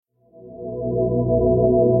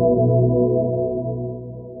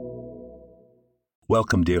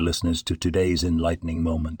Welcome, dear listeners, to today's enlightening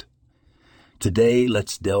moment. Today,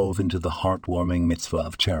 let's delve into the heartwarming mitzvah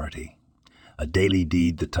of charity, a daily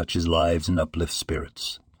deed that touches lives and uplifts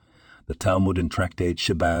spirits. The Talmud in Tractate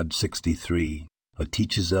Shabbat 63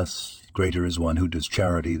 teaches us, greater is one who does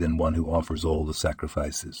charity than one who offers all the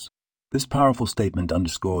sacrifices. This powerful statement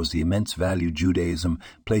underscores the immense value Judaism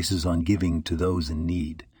places on giving to those in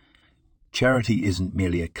need. Charity isn't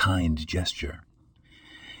merely a kind gesture.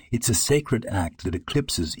 It's a sacred act that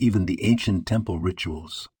eclipses even the ancient temple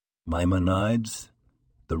rituals. Maimonides,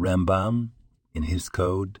 the Rambam, in his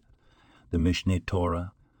code, the Mishneh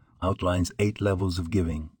Torah, outlines 8 levels of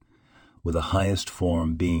giving, with the highest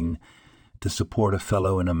form being to support a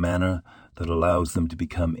fellow in a manner that allows them to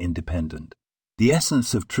become independent. The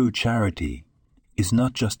essence of true charity is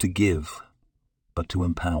not just to give, but to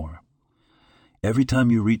empower. Every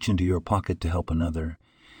time you reach into your pocket to help another,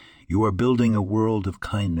 you are building a world of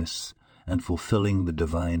kindness and fulfilling the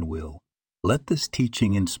divine will. Let this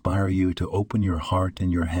teaching inspire you to open your heart and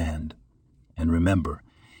your hand. And remember,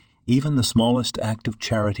 even the smallest act of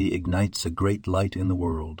charity ignites a great light in the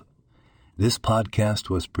world. This podcast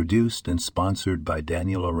was produced and sponsored by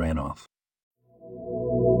Daniel Oranoff.